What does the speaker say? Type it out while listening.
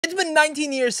It's been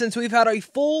 19 years since we've had a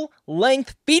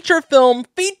full-length feature film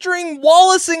featuring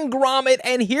Wallace and Gromit,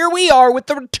 and here we are with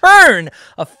the return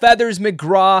of Feathers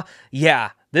McGraw. Yeah,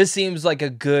 this seems like a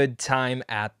good time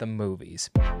at the movies.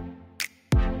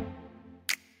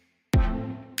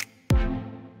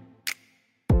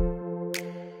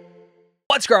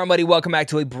 What's going on, buddy? Welcome back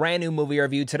to a brand new movie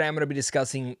review. Today I'm going to be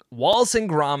discussing Wallace and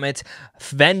Gromit,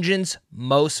 Vengeance,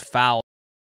 Most Fowl.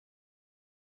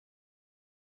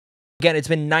 Again, it's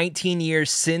been 19 years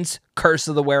since Curse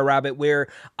of the Were-Rabbit, where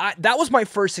that was my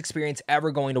first experience ever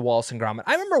going to Wallace and Gromit.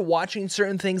 I remember watching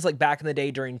certain things like back in the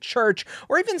day during church,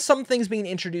 or even some things being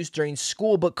introduced during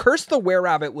school, but Curse of the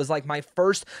Were-Rabbit was like my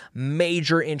first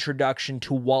major introduction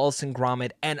to Wallace and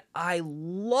Gromit, and I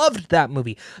loved that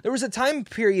movie. There was a time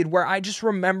period where I just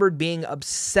remembered being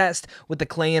obsessed with the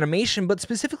clay animation, but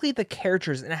specifically the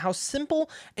characters and how simple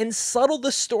and subtle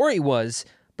the story was,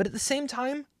 but at the same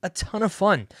time, a ton of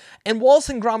fun. And Wallace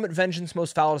and Gromit Vengeance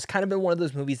Most Fowl has kind of been one of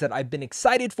those movies that I've been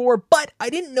excited for, but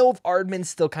I didn't know if Aardman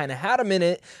still kind of had him in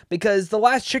it, because the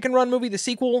last Chicken Run movie, the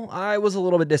sequel, I was a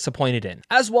little bit disappointed in.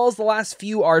 As well as the last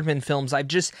few Aardman films, I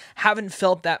just haven't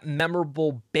felt that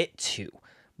memorable bit to.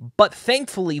 But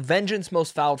thankfully, Vengeance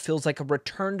Most Foul feels like a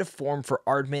return to form for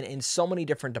Aardman in so many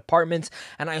different departments,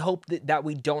 and I hope that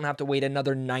we don't have to wait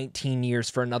another 19 years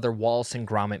for another Wallace and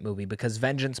Gromit movie, because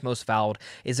Vengeance Most Foul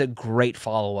is a great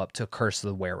follow-up to Curse of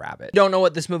the Were-Rabbit. Don't know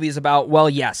what this movie is about? Well,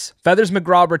 yes, Feathers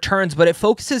McGraw returns, but it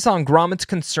focuses on Gromit's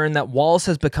concern that Wallace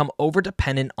has become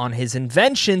over-dependent on his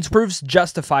inventions, proves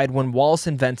justified when Wallace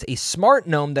invents a smart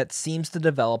gnome that seems to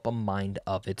develop a mind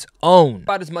of its own.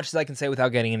 About as much as I can say without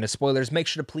getting into spoilers. Make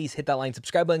sure to please hit that like and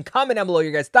subscribe button, comment down below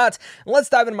your guys' thoughts, and let's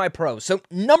dive into my pros. So,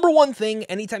 number one thing,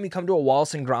 anytime you come to a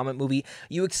Wallace and Gromit movie,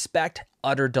 you expect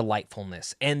utter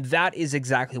delightfulness, and that is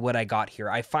exactly what I got here.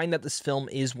 I find that this film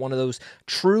is one of those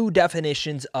true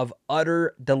definitions of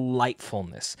utter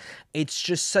delightfulness. It's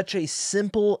just such a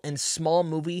simple and small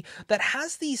movie that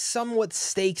has these somewhat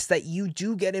stakes that you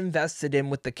do get invested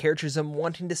in with the characters and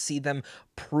wanting to see them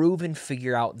prove and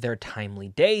figure out their timely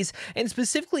days, and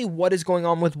specifically what is going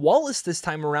on with Wallace this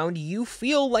time around. You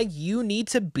feel like you need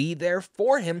to be there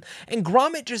for him, and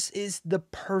Gromit just is the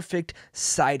perfect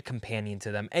side companion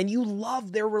to them, and you love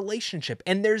their relationship,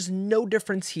 and there's no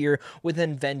difference here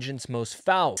within Vengeance Most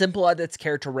Foul. Simple at its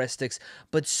characteristics,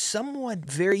 but somewhat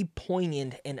very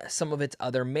poignant in some of its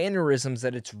other mannerisms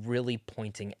that it's really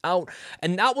pointing out,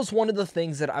 and that was one of the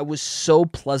things that I was so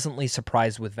pleasantly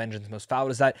surprised with Vengeance Most Foul,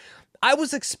 is that I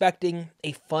was expecting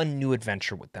a fun new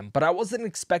adventure with them, but I wasn't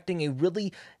expecting a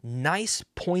really nice,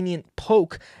 poignant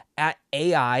poke at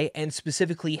AI, and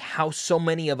specifically how so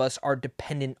many of us are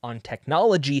dependent on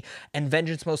technology, and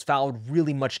Vengeance Most Foul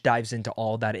really much dives into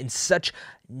all that in such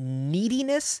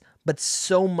neediness, but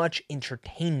so much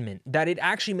entertainment, that it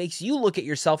actually makes you look at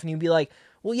yourself and you'd be like,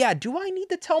 well, yeah, do I need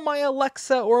to tell my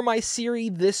Alexa or my Siri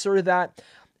this or that?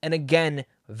 And again,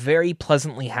 very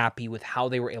pleasantly happy with how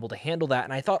they were able to handle that,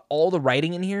 and I thought all the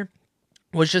writing in here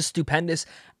was just stupendous,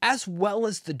 as well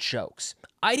as the jokes.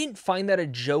 I didn't find that a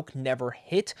joke never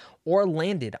hit or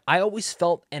landed. I always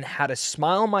felt and had a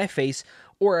smile on my face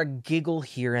or a giggle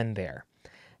here and there.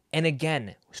 And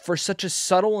again, for such a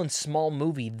subtle and small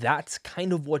movie, that's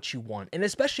kind of what you want. And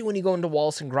especially when you go into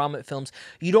Wallace and Gromit films,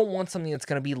 you don't want something that's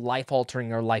going to be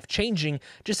life-altering or life-changing,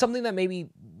 just something that maybe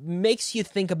makes you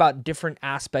think about different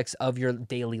aspects of your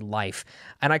daily life.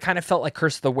 And I kind of felt like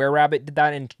Curse of the Were-Rabbit did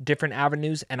that in different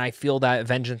avenues, and I feel that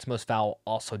Vengeance Most Foul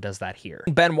also does that here.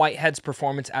 Ben Whitehead's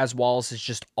performance as Wallace is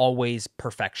just always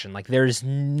perfection. Like, there's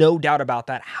no doubt about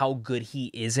that, how good he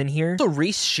is in here. So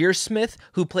Reese Shearsmith,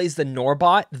 who plays the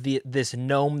Norbot, this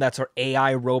gnome that's our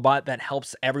AI robot that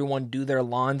helps everyone do their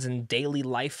lawns and daily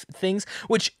life things,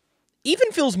 which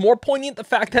even feels more poignant, the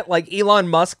fact that like Elon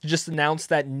Musk just announced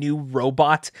that new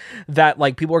robot that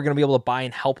like people are going to be able to buy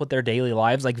and help with their daily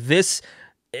lives. Like this,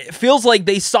 it feels like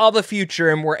they saw the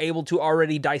future and were able to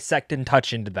already dissect and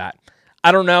touch into that.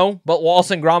 I don't know, but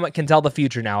Wallace and Gromit can tell the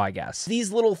future now, I guess.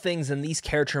 These little things and these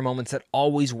character moments that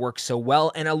always work so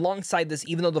well, and alongside this,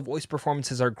 even though the voice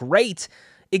performances are great,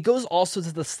 it goes also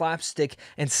to the slapstick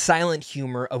and silent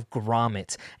humor of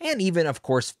Gromit, and even, of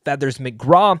course, Feathers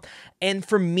McGraw. And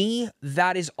for me,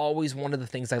 that is always one of the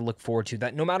things I look forward to,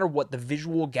 that no matter what, the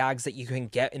visual gags that you can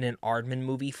get in an Aardman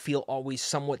movie feel always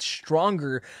somewhat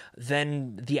stronger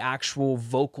than the actual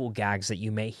vocal gags that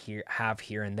you may have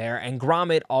here and there. And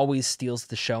Gromit always steals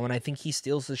the show, and I think he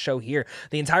steals the show here.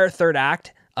 The entire third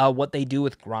act, what they do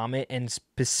with Gromit and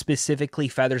specifically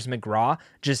Feathers McGraw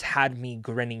just had me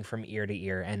grinning from ear to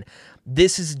ear. And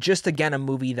this is just, again, a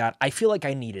movie that I feel like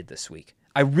I needed this week.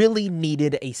 I really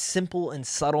needed a simple and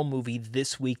subtle movie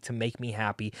this week to make me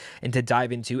happy and to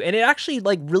dive into. And it actually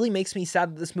like really makes me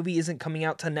sad that this movie isn't coming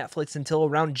out to Netflix until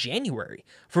around January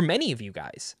for many of you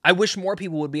guys. I wish more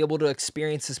people would be able to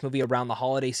experience this movie around the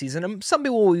holiday season. And some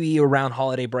people will be around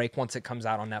holiday break once it comes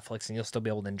out on Netflix, and you'll still be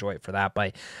able to enjoy it for that.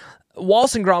 But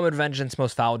Wallace and Gromit: Vengeance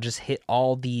Most Fowl just hit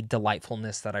all the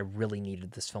delightfulness that I really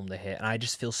needed this film to hit, and I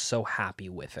just feel so happy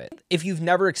with it. If you've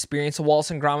never experienced a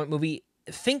Wallace and Gromit movie,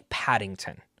 think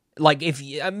Paddington. Like,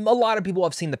 a lot of people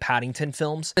have seen the Paddington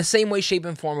films. The same way, shape,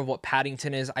 and form of what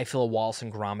Paddington is, I feel a Wallace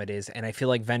and Gromit is, and I feel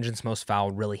like Vengeance Most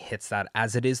Fowl really hits that,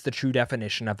 as it is the true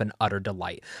definition of an utter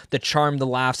delight. The charm, the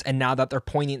laughs, and now that their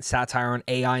poignant satire on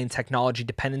AI and technology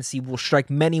dependency will strike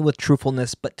many with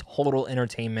truthfulness but total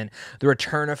entertainment, the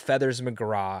return of Feathers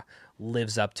McGraw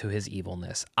lives up to his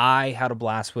evilness. I had a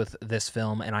blast with this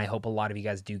film, and I hope a lot of you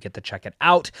guys do get to check it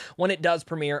out when it does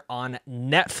premiere on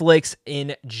Netflix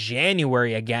in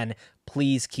January. Again,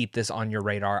 please keep this on your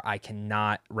radar. I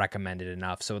cannot recommend it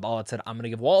enough. So with all that said, I'm going to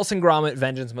give Wallace and Gromit: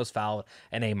 Vengeance Most Fowl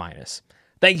an A-.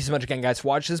 Thank you so much again, guys, for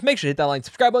watching this. Make sure to hit that like,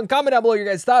 subscribe button, comment down below your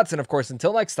guys' thoughts, and of course,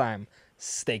 until next time,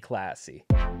 stay classy.